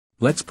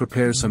Let's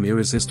prepare some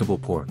irresistible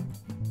pork.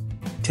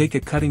 Take a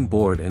cutting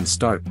board and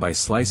start by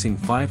slicing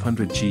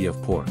 500 g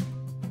of pork.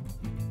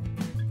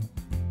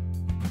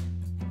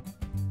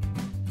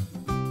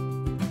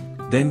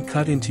 Then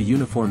cut into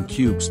uniform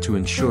cubes to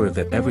ensure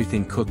that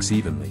everything cooks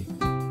evenly.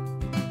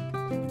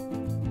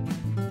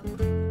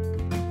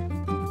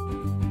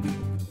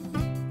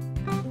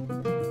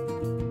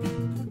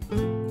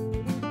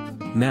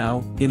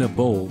 Now, in a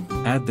bowl,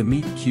 add the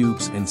meat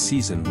cubes and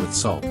season with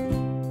salt,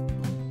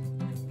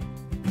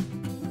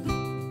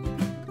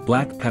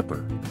 black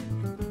pepper,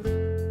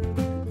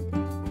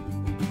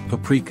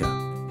 paprika,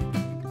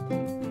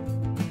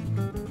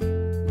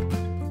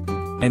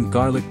 and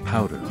garlic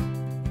powder.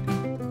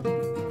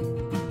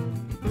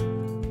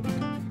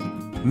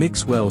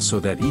 Mix well so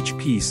that each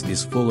piece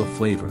is full of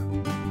flavor.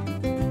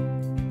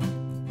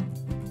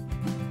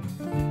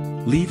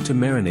 Leave to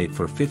marinate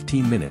for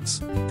 15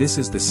 minutes, this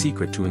is the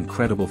secret to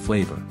incredible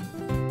flavor.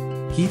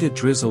 Heat a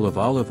drizzle of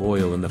olive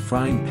oil in the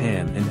frying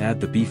pan and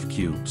add the beef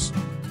cubes.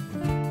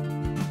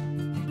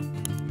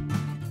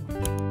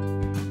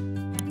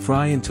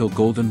 Fry until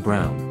golden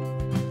brown.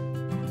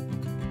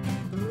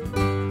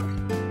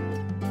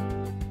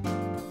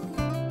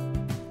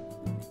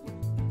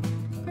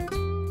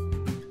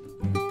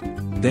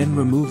 Then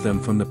remove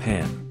them from the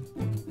pan.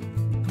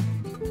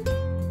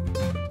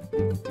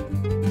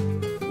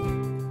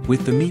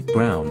 With the meat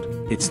browned,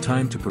 it's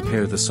time to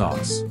prepare the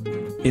sauce.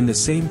 In the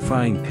same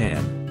frying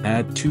pan,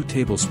 add 2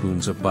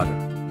 tablespoons of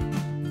butter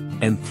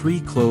and 3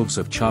 cloves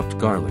of chopped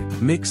garlic.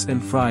 Mix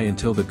and fry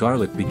until the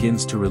garlic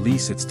begins to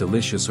release its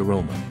delicious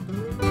aroma.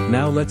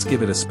 Now let's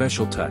give it a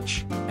special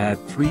touch. Add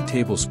 3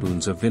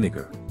 tablespoons of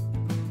vinegar,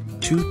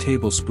 2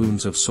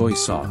 tablespoons of soy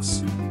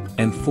sauce,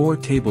 and 4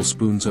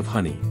 tablespoons of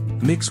honey.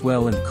 Mix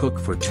well and cook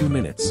for 2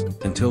 minutes,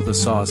 until the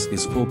sauce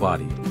is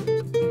full-bodied.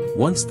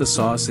 Once the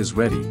sauce is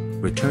ready,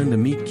 return the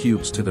meat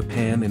cubes to the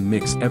pan and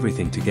mix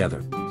everything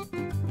together.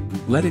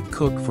 Let it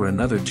cook for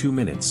another 2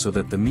 minutes so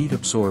that the meat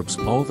absorbs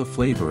all the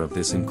flavor of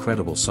this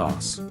incredible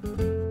sauce.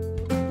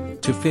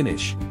 To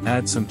finish,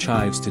 add some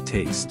chives to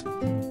taste.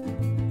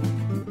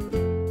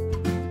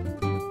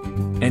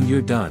 And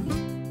you're done.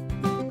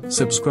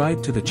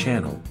 Subscribe to the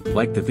channel,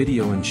 like the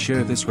video and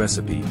share this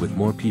recipe with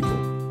more people.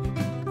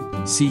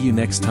 See you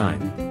next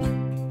time.